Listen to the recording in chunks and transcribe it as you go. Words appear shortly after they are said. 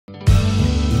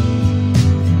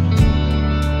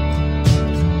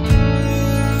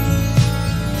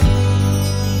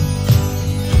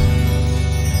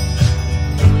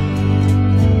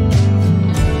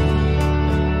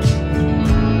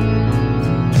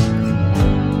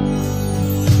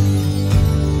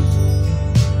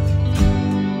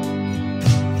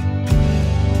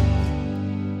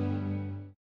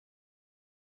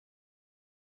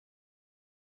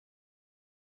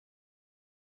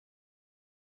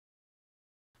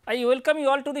I welcome you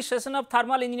all to the session of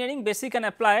thermal engineering basic and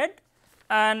applied,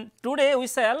 and today we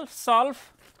shall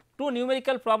solve two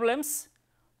numerical problems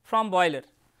from boiler.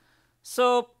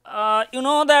 So, you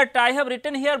know that I have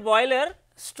written here boiler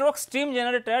stroke steam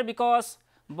generator because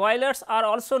boilers are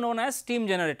also known as steam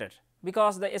generator,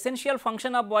 because the essential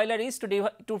function of boiler is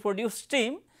to produce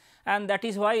steam, and that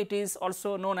is why it is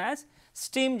also known as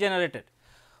steam generator.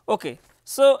 Okay.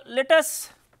 So, let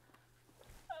us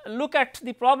look at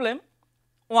the problem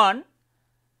 1.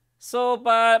 So,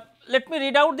 let me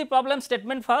read out the problem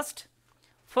statement first.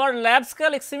 For lab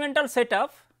scale experimental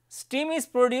setup, steam is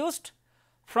produced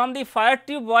from the fire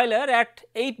tube boiler at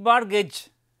 8 bar gauge.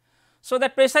 So, the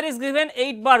pressure is given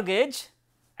 8 bar gauge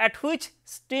at which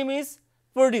steam is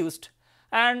produced,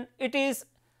 and it is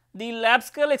the lab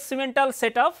scale experimental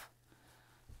setup,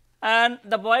 and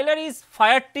the boiler is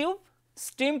fire tube,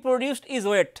 steam produced is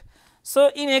wet.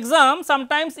 So, in exam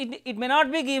sometimes it may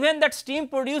not be given that steam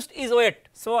produced is wet.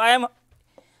 So, I am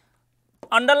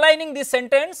underlining this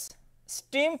sentence,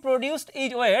 steam produced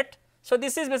is wet. So,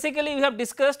 this is basically we have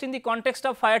discussed in the context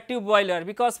of fire tube boiler,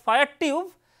 because fire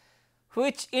tube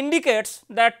which indicates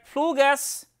that flue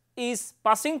gas is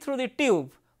passing through the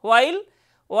tube while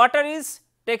water is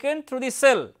taken through the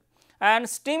cell, and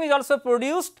steam is also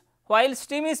produced. While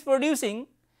steam is producing,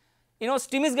 you know,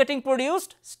 steam is getting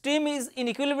produced, steam is in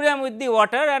equilibrium with the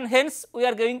water, and hence we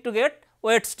are going to get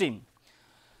wet steam,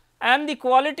 and the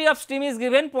quality of steam is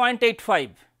given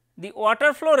 0.85. The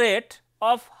water flow rate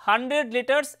of 100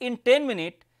 liters in 10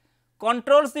 minutes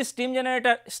controls the steam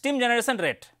generation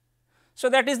rate. So,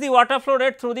 that is the water flow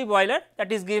rate through the boiler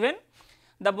that is given.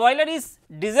 The boiler is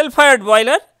diesel fired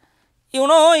boiler. You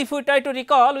know, if we try to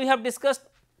recall, we have discussed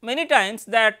many times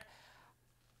that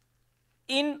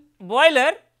in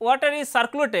boiler water is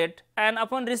circulated, and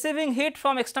upon receiving heat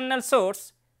from external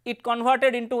source it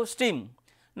converted into steam.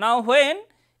 Now, when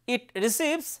it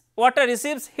receives water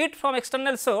receives heat from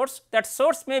external source, that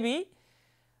source may be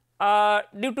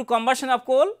due to combustion of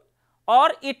coal,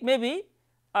 or it may be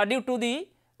due to the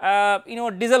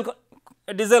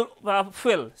diesel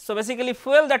fuel. So, basically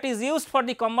fuel that is used for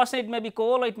the combustion, it may be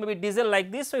coal or it may be diesel like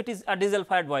this. So, it is a diesel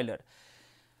fired boiler.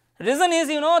 Reason is,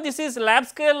 you know, this is lab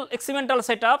scale experimental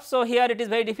setup. So, here it is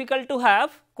very difficult to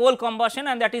have coal combustion,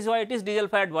 and that is why it is diesel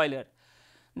fired boiler.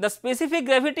 The specific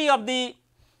gravity of the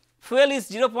fuel is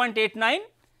 0.89.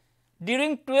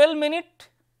 During 12 minutes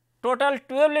total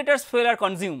 12 liters fuel are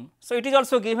consumed. So, it is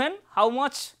also given how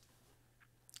much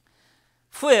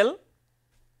fuel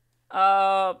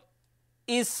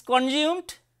is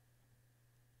consumed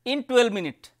in 12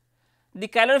 minutes. The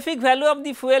calorific value of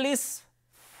the fuel is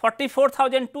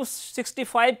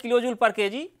 44,265 kilojoule per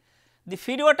kg. The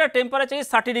feed water temperature is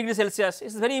 30 degree Celsius. It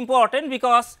is very important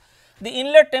because the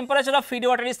inlet temperature of feed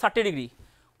water is 30 degree.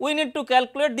 We need to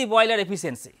calculate the boiler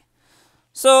efficiency.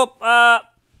 So, let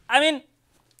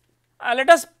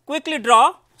us quickly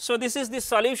draw. So, this is the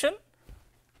solution.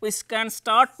 We can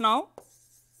start now.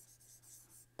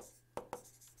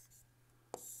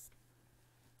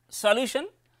 Solution.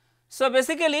 So,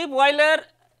 basically boiler,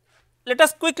 let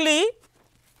us quickly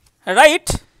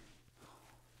write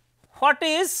what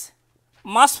is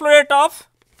mass flow rate of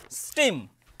steam.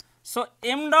 So,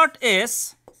 m dot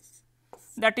s,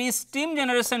 that is steam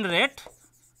generation rate,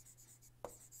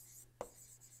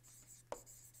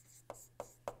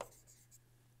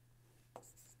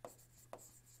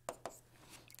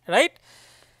 right.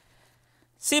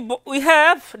 See, we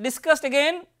have discussed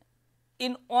again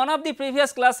in one of the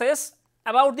previous classes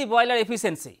about the boiler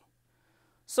efficiency.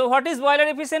 So, what is boiler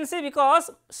efficiency? Because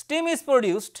steam is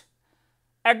produced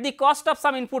at the cost of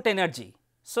some input energy.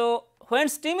 So, when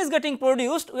steam is getting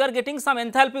produced, we are getting some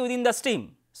enthalpy within the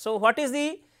steam. So, what is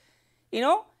the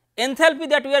enthalpy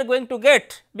that we are going to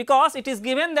get? Because it is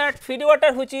given that feed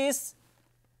water which is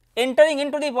entering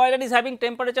into the boiler is having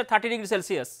temperature 30 degree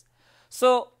Celsius.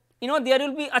 So, there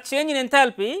will be a change in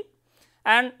enthalpy,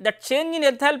 and that change in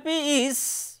enthalpy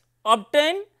is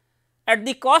obtained at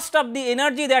the cost of the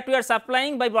energy that we are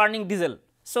supplying by burning diesel.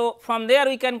 So, from there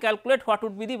we can calculate what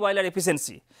would be the boiler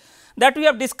efficiency that we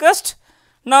have discussed.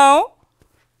 Now,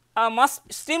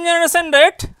 steam generation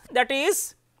rate, that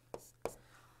is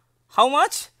how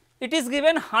much? It is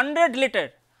given 100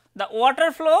 liter. The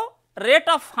water flow rate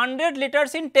of 100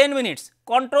 liters in 10 minutes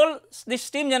controls the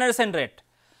steam generation rate.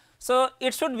 So,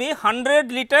 it should be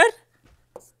 100 liter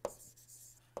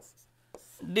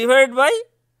divided by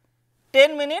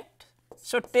 10 minutes.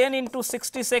 So, 10 into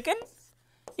 60 second.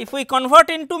 If we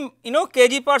convert into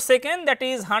kg per second, that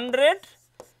is 100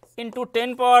 into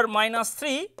 10 power minus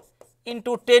 3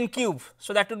 into 10 cube.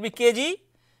 So, that would be kg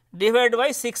divided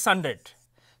by 600.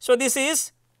 So, this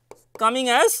is coming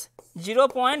as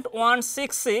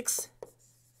 0.166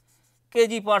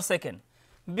 kg per second,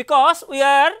 because we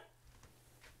are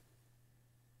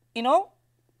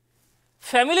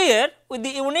familiar with the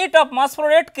unit of mass flow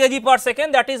rate kg per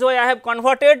second, that is why I have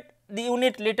converted the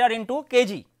unit liter into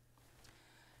kg.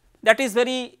 That is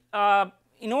very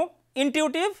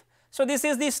intuitive. So, this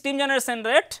is the steam generation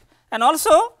rate, and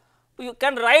also you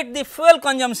can write the fuel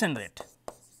consumption rate.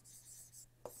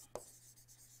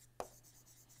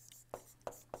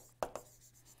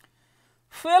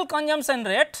 Fuel consumption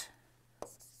rate,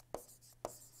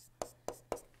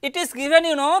 it is given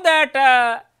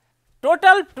that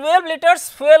total 12 liters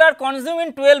fuel are consumed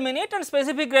in 12 minutes and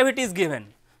specific gravity is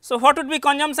given. So, what would be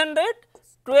consumption rate?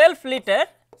 12 liter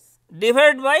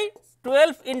divided by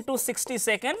 12 into 60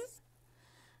 second.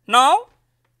 Now,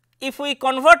 if we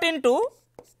convert into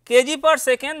kg per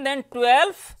second, then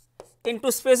 12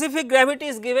 into specific gravity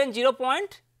is given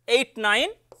 0.89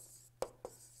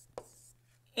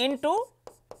 into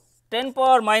 10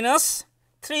 power minus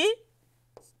 3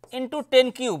 into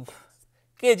 10 cube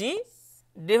kg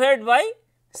divided by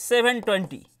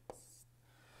 720.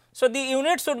 So, the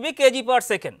unit should be kg per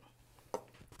second,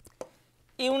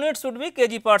 unit should be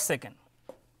kg per second.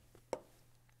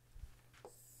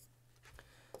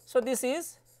 So, this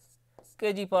is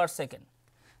kg per second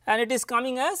and it is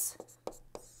coming as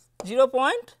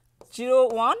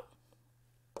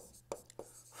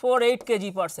 0.0148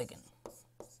 kg per second.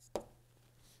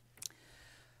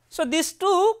 So, these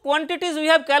two quantities we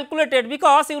have calculated,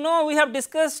 because we have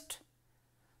discussed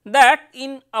that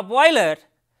in a boiler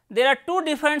there are two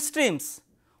different streams.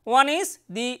 One is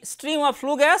the stream of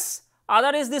flue gas,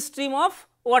 other is the stream of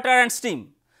water and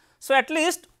steam. So, at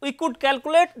least we could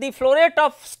calculate the flow rate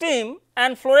of steam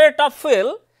and flow rate of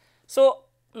fuel. So,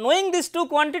 knowing these two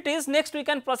quantities, next we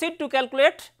can proceed to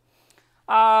calculate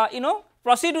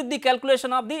proceed with the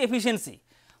calculation of the efficiency.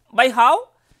 By how?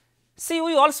 See,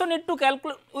 we also need to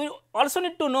calculate, we also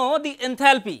need to know the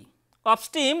enthalpy of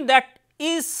steam that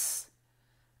is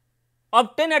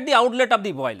obtained at the outlet of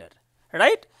the boiler,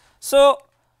 right. So,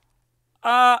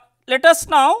 let us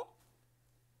now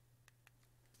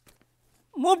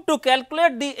move to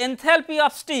calculate the enthalpy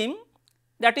of steam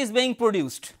that is being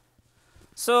produced.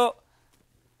 So,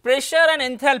 pressure and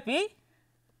enthalpy,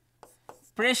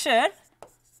 pressure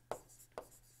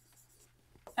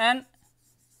and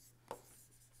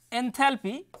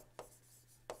enthalpy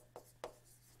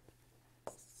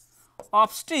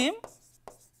of steam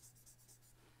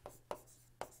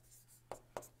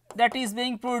that is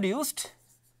being produced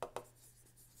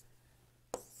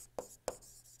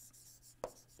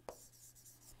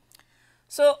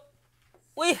So,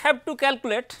 we have to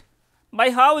calculate.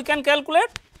 By how we can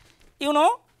calculate?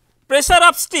 Pressure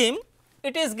of steam,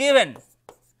 it is given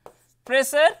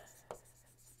pressure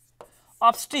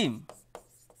of steam.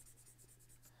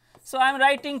 So, I am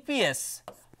writing PS.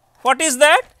 What is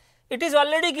that? It is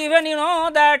already given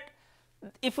that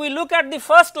if we look at the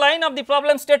first line of the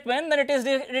problem statement, then it is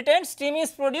written steam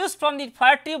is produced from the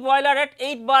fire tube boiler at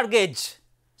 8 bar gauge.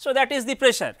 So, that is the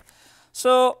pressure.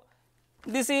 So,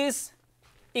 this is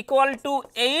equal to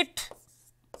 8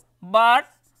 bar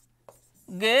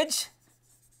gauge.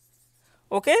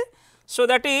 Okay. So,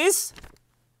 that is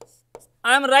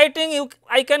I am writing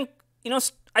I can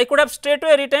I could have straight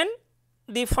away written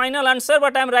the final answer,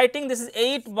 but I am writing this is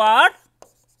 8 bar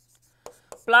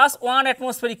plus 1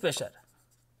 atmospheric pressure,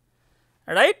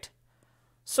 right.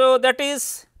 So, that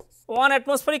is 1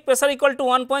 atmospheric pressure equal to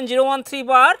 1.013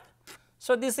 bar.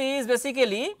 So, this is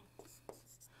basically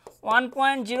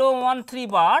 1.013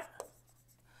 bar.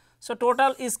 So,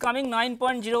 total is coming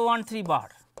 9.013 bar.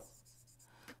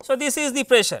 So, this is the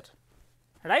pressure,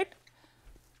 right.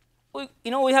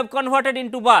 We have converted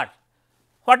into bar.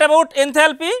 What about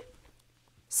enthalpy?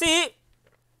 See,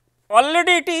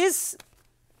 already it is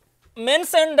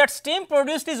mentioned that steam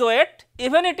produced is wet.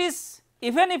 Even if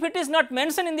it is not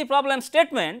mentioned in the problem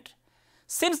statement,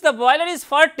 since the boiler is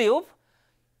fire tube,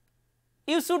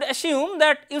 you should assume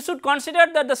that you should consider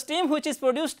that the steam which is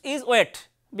produced is wet,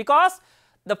 because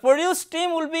the produced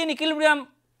steam will be in equilibrium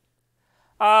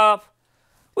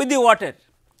with the water.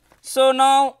 So,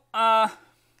 now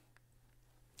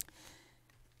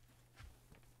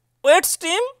wet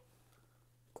steam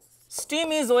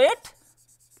is wet,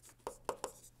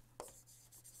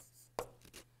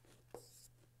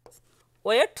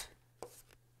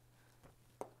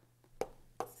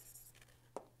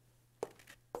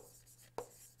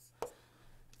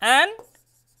 and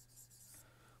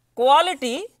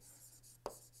quality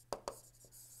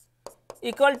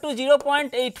equal to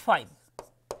 0.85,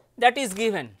 that is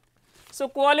given. So,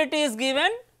 quality is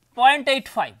given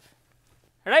 0.85,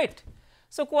 right.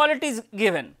 So, quality is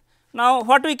given. Now,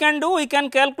 what we can do? We can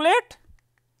calculate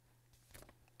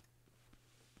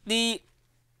the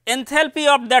enthalpy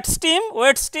of that steam,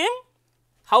 wet steam,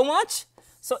 how much?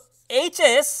 So,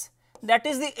 Hs, that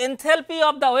is the enthalpy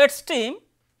of the wet steam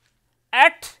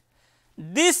at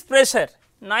this pressure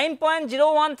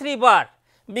 9.013 bar,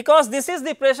 because this is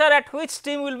the pressure at which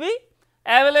steam will be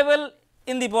available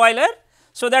in the boiler.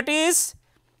 So, that is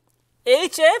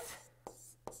Hf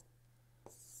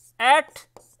at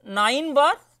 9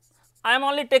 bar. I am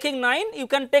only taking 9, you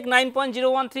can take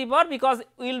 9.013 bar, because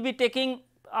we will be taking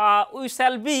we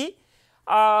shall be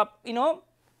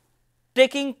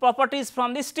taking properties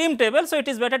from the steam table. So, it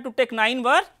is better to take 9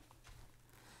 bar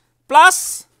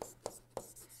plus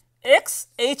x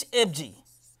HFG,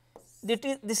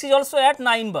 this is also at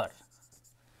 9 bar.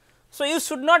 So, you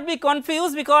should not be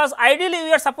confused, because ideally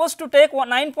we are supposed to take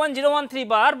 9.013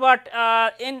 bar, but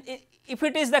if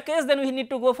it is the case, then we need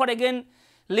to go for again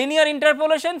linear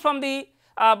interpolation from the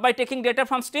by taking data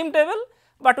from steam table,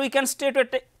 but we can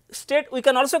we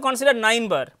can also consider 9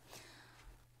 bar.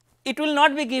 It will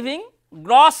not be giving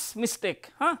gross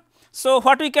mistake. So,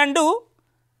 what we can do,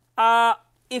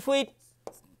 if we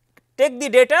take the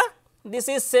data, this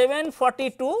is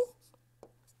 742.56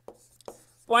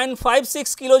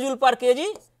 kilojoule per kg,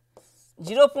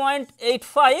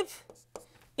 0.85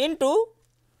 into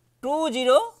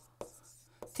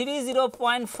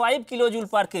 2030.5 kilojoule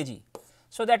per kg.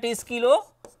 So, that is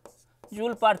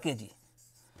kilojoule per kg,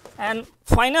 and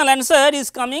final answer is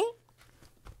coming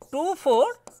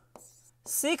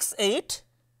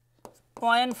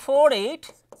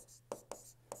 2468.48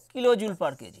 kilojoule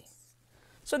per kg.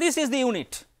 So, this is the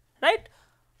unit, right.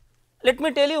 Let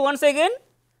me tell you once again,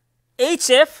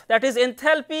 HF, that is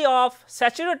enthalpy of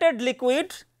saturated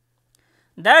liquid,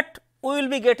 that we will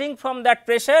be getting from that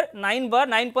pressure 9 bar,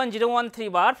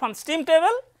 9.013 bar from steam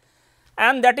table,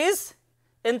 and that is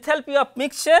enthalpy of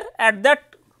mixture at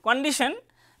that condition,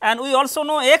 and we also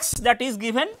know x, that is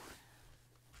given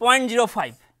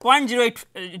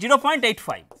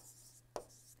 0.85.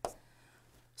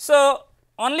 So,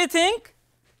 only thing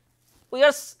we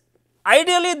are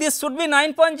ideally this should be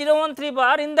 9.013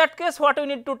 bar. In that case, what we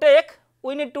need to take?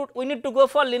 We need to go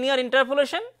for linear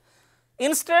interpolation.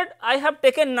 Instead, I have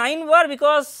taken 9 bar,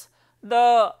 because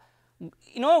the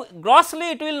grossly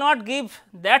it will not give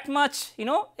that much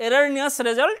erroneous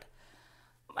result,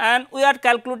 and we are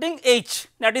calculating H,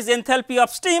 that is enthalpy of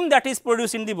steam that is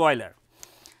produced in the boiler.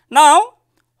 Now,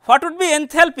 what would be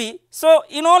enthalpy? So,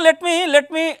 let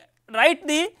me write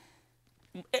the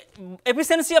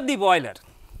efficiency of the boiler.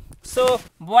 So,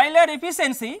 boiler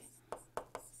efficiency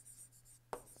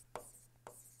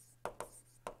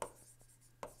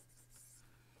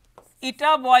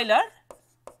eta boiler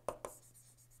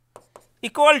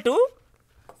equal to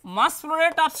mass flow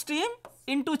rate of steam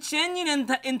into change in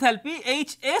enthalpy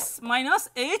Hs minus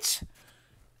H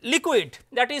liquid,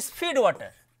 that is feed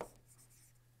water,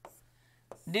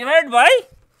 divided by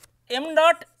m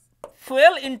dot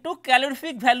fuel into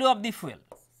calorific value of the fuel.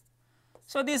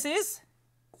 So, this is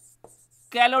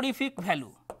calorific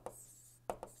value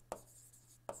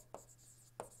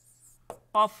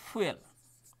of fuel.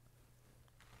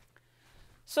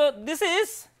 So, this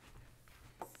is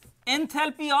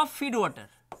enthalpy of feed water,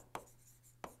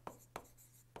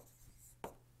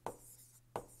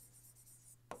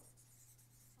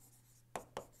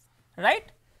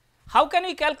 right. How can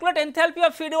we calculate enthalpy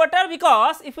of feed water?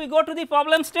 Because if we go to the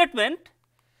problem statement,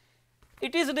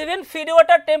 it is given feed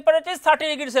water temperature is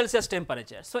 30 degree Celsius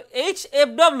temperature. So,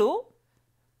 HFW,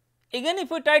 again if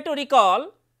we try to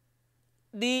recall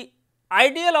the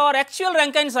ideal or actual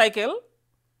Rankine cycle,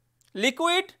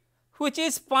 liquid which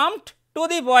is pumped to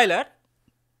the boiler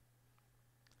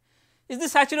is the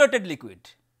saturated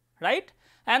liquid, right,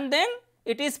 and then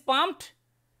it is pumped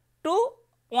to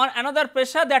another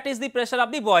pressure, that is the pressure of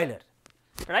the boiler,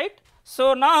 right.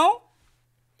 So, now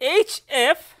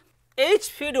HF, H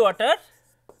feed water,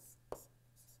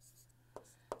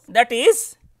 that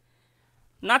is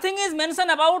nothing is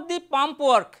mentioned about the pump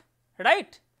work,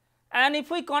 right, and if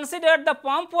we consider the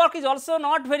pump work is also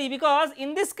not very, because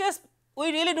in this case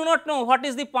we really do not know what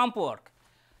is the pump work.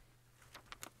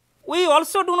 We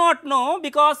also do not know,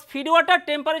 because feed water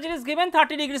temperature is given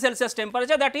 30 degree Celsius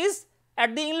temperature, that is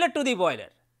at the inlet to the boiler.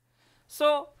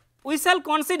 So, we shall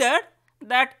consider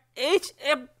that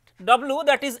HFW,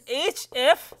 that is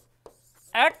HF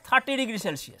at 30 degree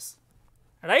Celsius,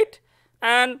 right,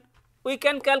 and we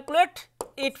can calculate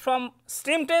it from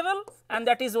steam table, and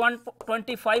that is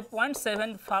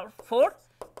 125.74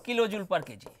 kilojoule per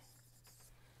kg,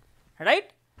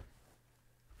 right.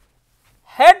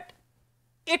 Had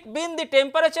it been the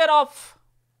temperature of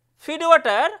feed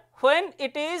water when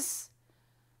it is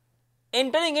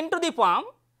entering into the pump,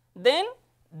 then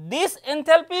this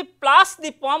enthalpy plus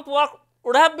the pump work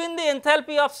would have been the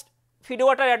enthalpy of feed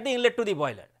water at the inlet to the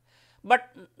boiler, but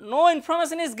no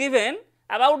information is given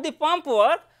about the pump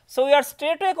work. So, we are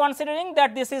straightway considering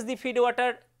that this is the feed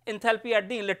water enthalpy at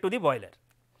the inlet to the boiler.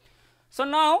 So,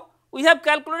 now we have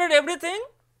calculated everything,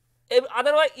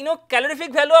 otherwise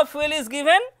calorific value of fuel is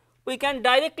given, we can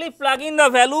directly plug in the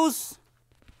value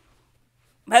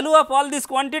of all these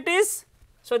quantities.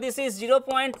 So, this is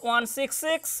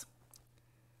 0.166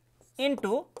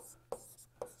 into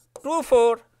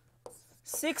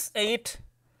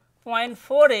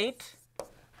 2468.48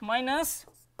 minus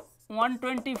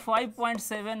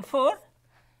 125.74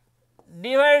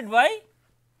 divided by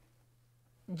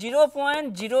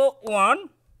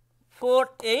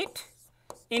 0.0148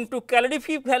 into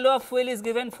calorific value of fuel is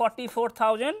given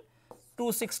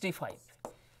 44,265.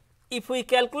 If we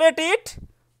calculate it,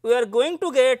 we are going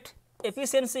to get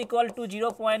efficiency equal to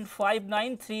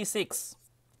 0.5936.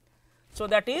 So,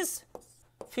 that is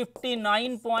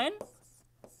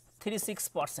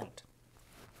 59.36%,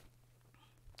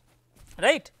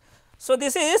 right. So,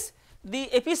 this is the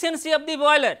efficiency of the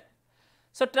boiler.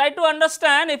 So, try to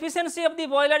understand efficiency of the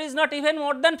boiler is not even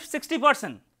more than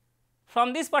 60%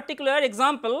 from this particular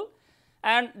example,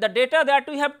 and the data that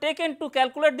we have taken to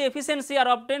calculate the efficiency are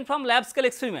obtained from lab scale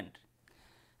experiment,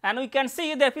 and we can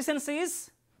see the efficiency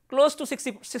is close to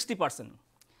 60%.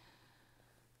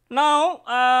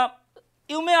 Now,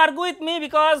 you may argue with me,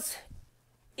 because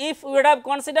if we would have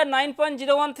considered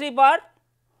 9.013 bar,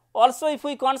 also if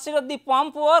we consider the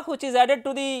pump work which is added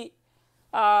to the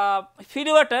feed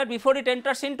water before it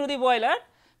enters into the boiler,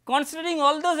 considering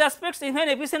all those aspects, even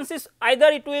efficiencies either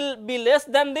it will be less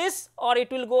than this or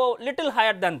it will go little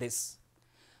higher than this,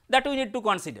 that we need to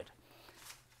consider.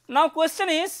 Now, question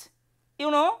is,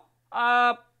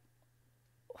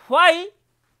 why,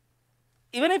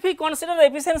 even if we consider the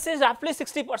efficiency is roughly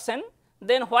 60%,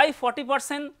 then why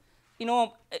 40%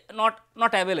 not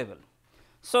available.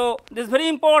 So, this is very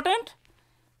important.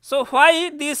 So, why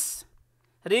this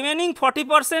remaining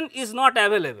 40% is not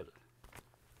available?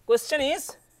 Question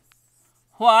is,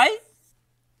 why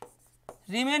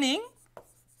remaining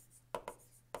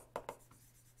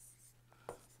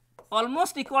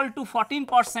almost equal to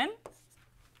 14%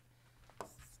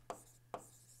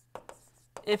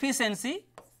 efficiency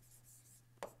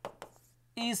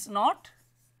is not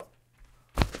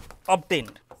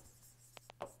obtainable.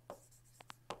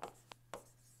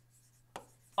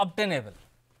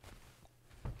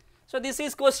 So, this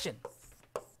is question.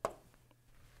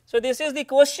 So, this is the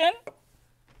question.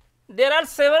 There are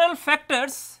several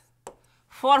factors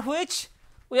for which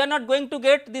we are not going to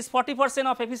get this 40%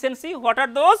 of efficiency. What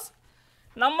are those?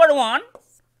 Number 1,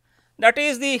 that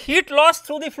is the heat loss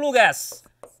through the flue gas.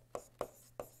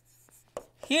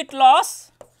 Heat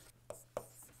loss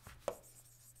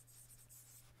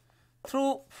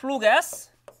through flue gas.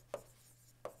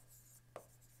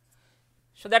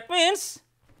 So, that means,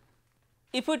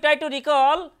 if we try to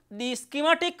recall the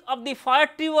schematic of the fire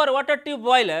tube or water tube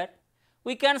boiler,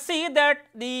 we can see that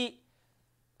the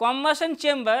combustion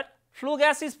chamber flue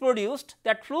gas is produced,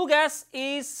 that flue gas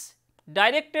is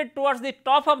directed towards the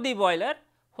top of the boiler,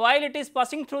 while it is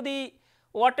passing through the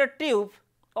water tube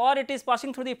or it is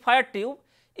passing through the fire tube,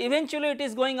 eventually it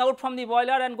is going out from the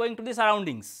boiler and going to the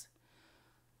surroundings.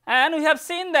 And we have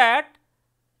seen that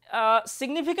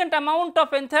significant amount of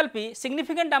enthalpy,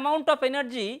 significant amount of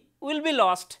energy will be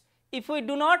lost if we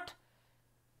do not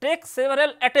take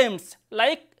several attempts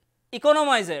like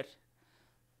economizer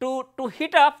to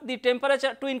heat up the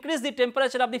temperature, to increase the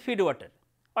temperature of the feed water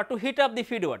or to heat up the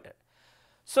feed water.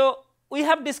 So, we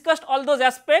have discussed all those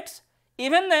aspects.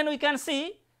 Even then we can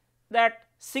see that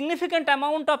significant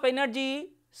amount of energy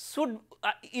should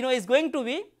is going to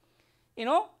be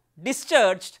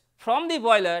discharged from the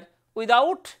boiler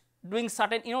without doing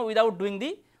certain without doing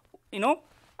the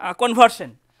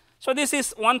conversion. So, this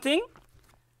is one thing.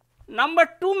 Number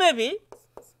 2 may be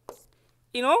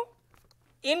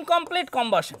incomplete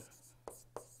combustion.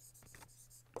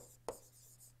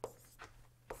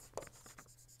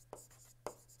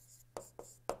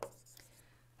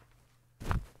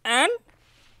 And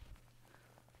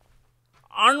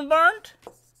unburnt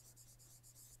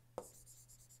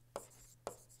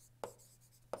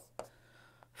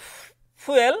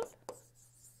fuel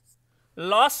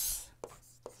loss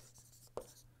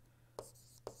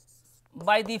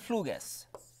by the flue gas.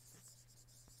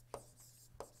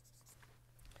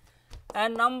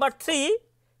 And number 3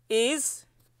 is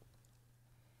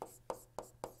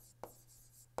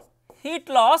heat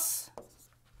loss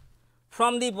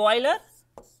from the boiler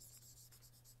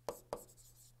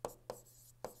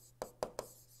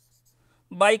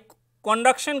by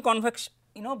conduction convection,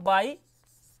 by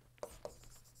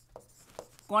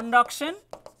conduction,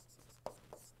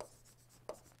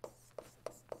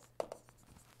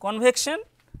 convection,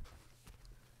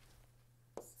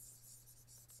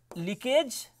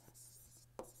 leakage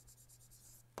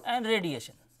and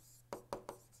radiation.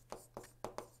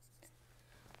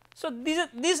 So,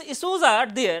 these issues are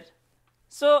there.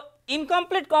 So,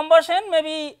 incomplete combustion,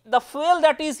 maybe the fuel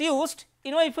that is used,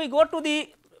 if we go to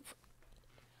the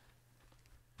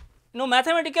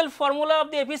mathematical formula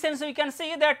of the efficiency, we can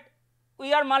see that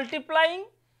we are multiplying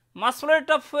mass flow rate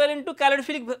of fuel into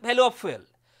calorific value of fuel.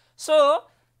 So,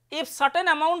 if certain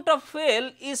amount of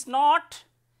fuel is not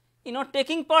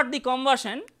taking part the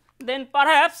combustion, then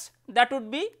perhaps that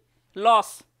would be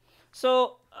loss.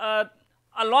 So, a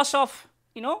loss of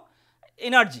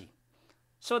energy.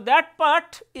 So, that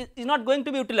part is not going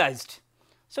to be utilized.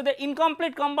 So, the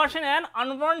incomplete combustion and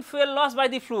unburned fuel loss by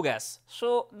the flue gas.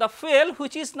 So, the fuel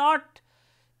which is not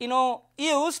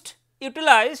utilized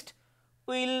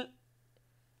will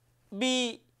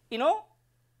be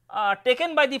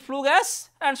taken by the flue gas,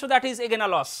 and so that is again a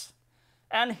loss.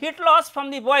 And heat loss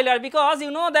from the boiler, because you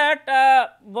know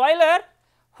that boiler,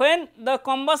 when the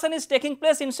combustion is taking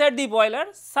place inside the boiler,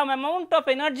 some amount of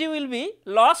energy will be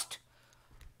lost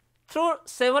through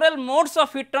several modes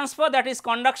of heat transfer, that is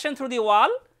conduction through the wall,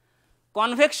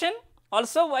 convection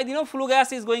also by flue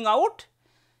gas is going out.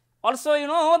 Also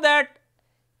that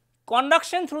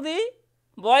conduction through the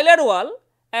boiler wall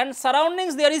and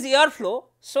surroundings there is air flow.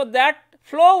 So, that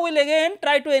flow will again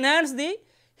try to enhance the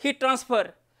heat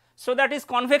transfer. So, that is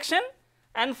convection,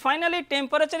 and finally,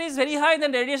 temperature is very high,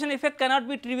 then radiation effect cannot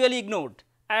be trivially ignored,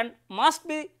 and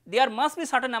there must be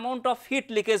certain amount of heat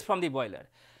leakage from the boiler.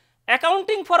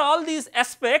 Accounting for all these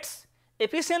aspects,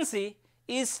 efficiency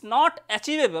is not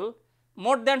achievable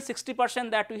more than 60%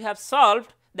 that we have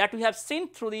solved, that we have seen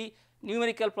through the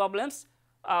numerical problems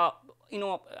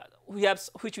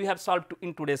which we have solved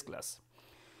in today's class.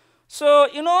 So,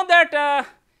 that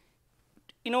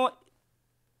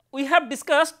we have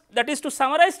discussed, that is to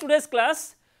summarize today's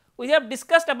class, we have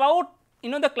discussed about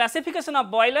the classification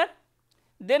of boiler,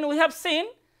 then we have seen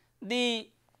the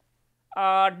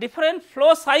different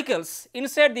flow cycles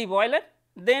inside the boiler,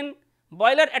 then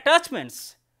boiler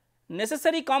attachments,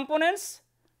 necessary components,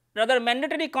 rather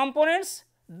mandatory components,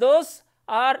 those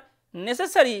are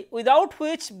necessary without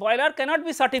which boiler cannot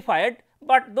be certified,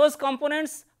 but those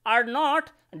components are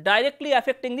not directly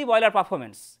affecting the boiler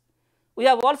performance. We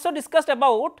have also discussed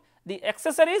about the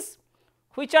accessories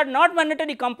which are not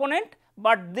mandatory component,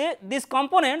 but these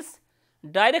components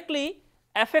directly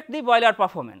affect the boiler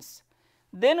performance.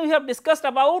 Then we have discussed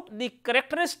about the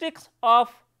characteristics of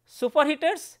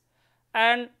superheaters,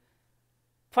 and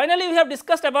finally, we have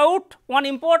discussed about one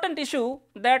important issue,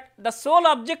 that the sole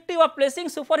objective of placing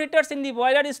superheaters in the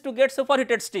boiler is to get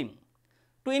superheated steam,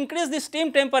 to increase the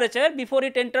steam temperature before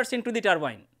it enters into the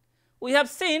turbine. We have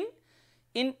seen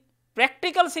in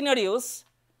practical scenarios,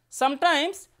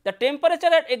 sometimes the temperature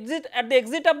at the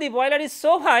exit of the boiler is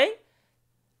so high,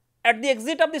 at the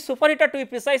exit of the superheater to be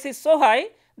precise is so high,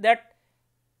 that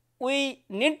we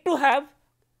need to have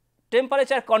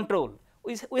temperature control.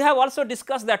 We have also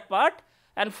discussed that part,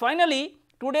 and finally,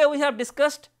 today we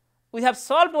have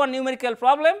solved one numerical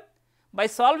problem. By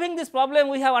solving this problem,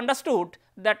 we have understood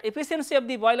that efficiency of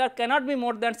the boiler cannot be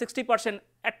more than 60%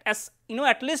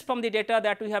 at least from the data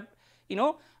that we have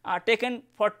taken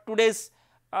for today's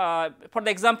for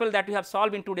the example that we have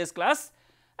solved in today's class.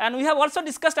 And we have also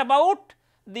discussed about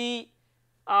the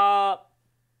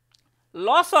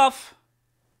loss of,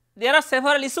 there are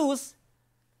several issues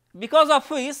because of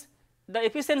which the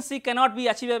efficiency cannot be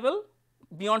achievable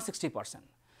beyond 60%.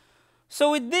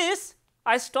 So, with this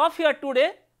I stop here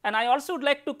today, and I also would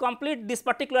like to complete this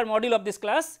particular module of this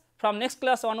class. From next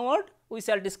class onward, we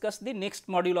shall discuss the next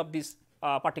module of this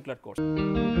particular course.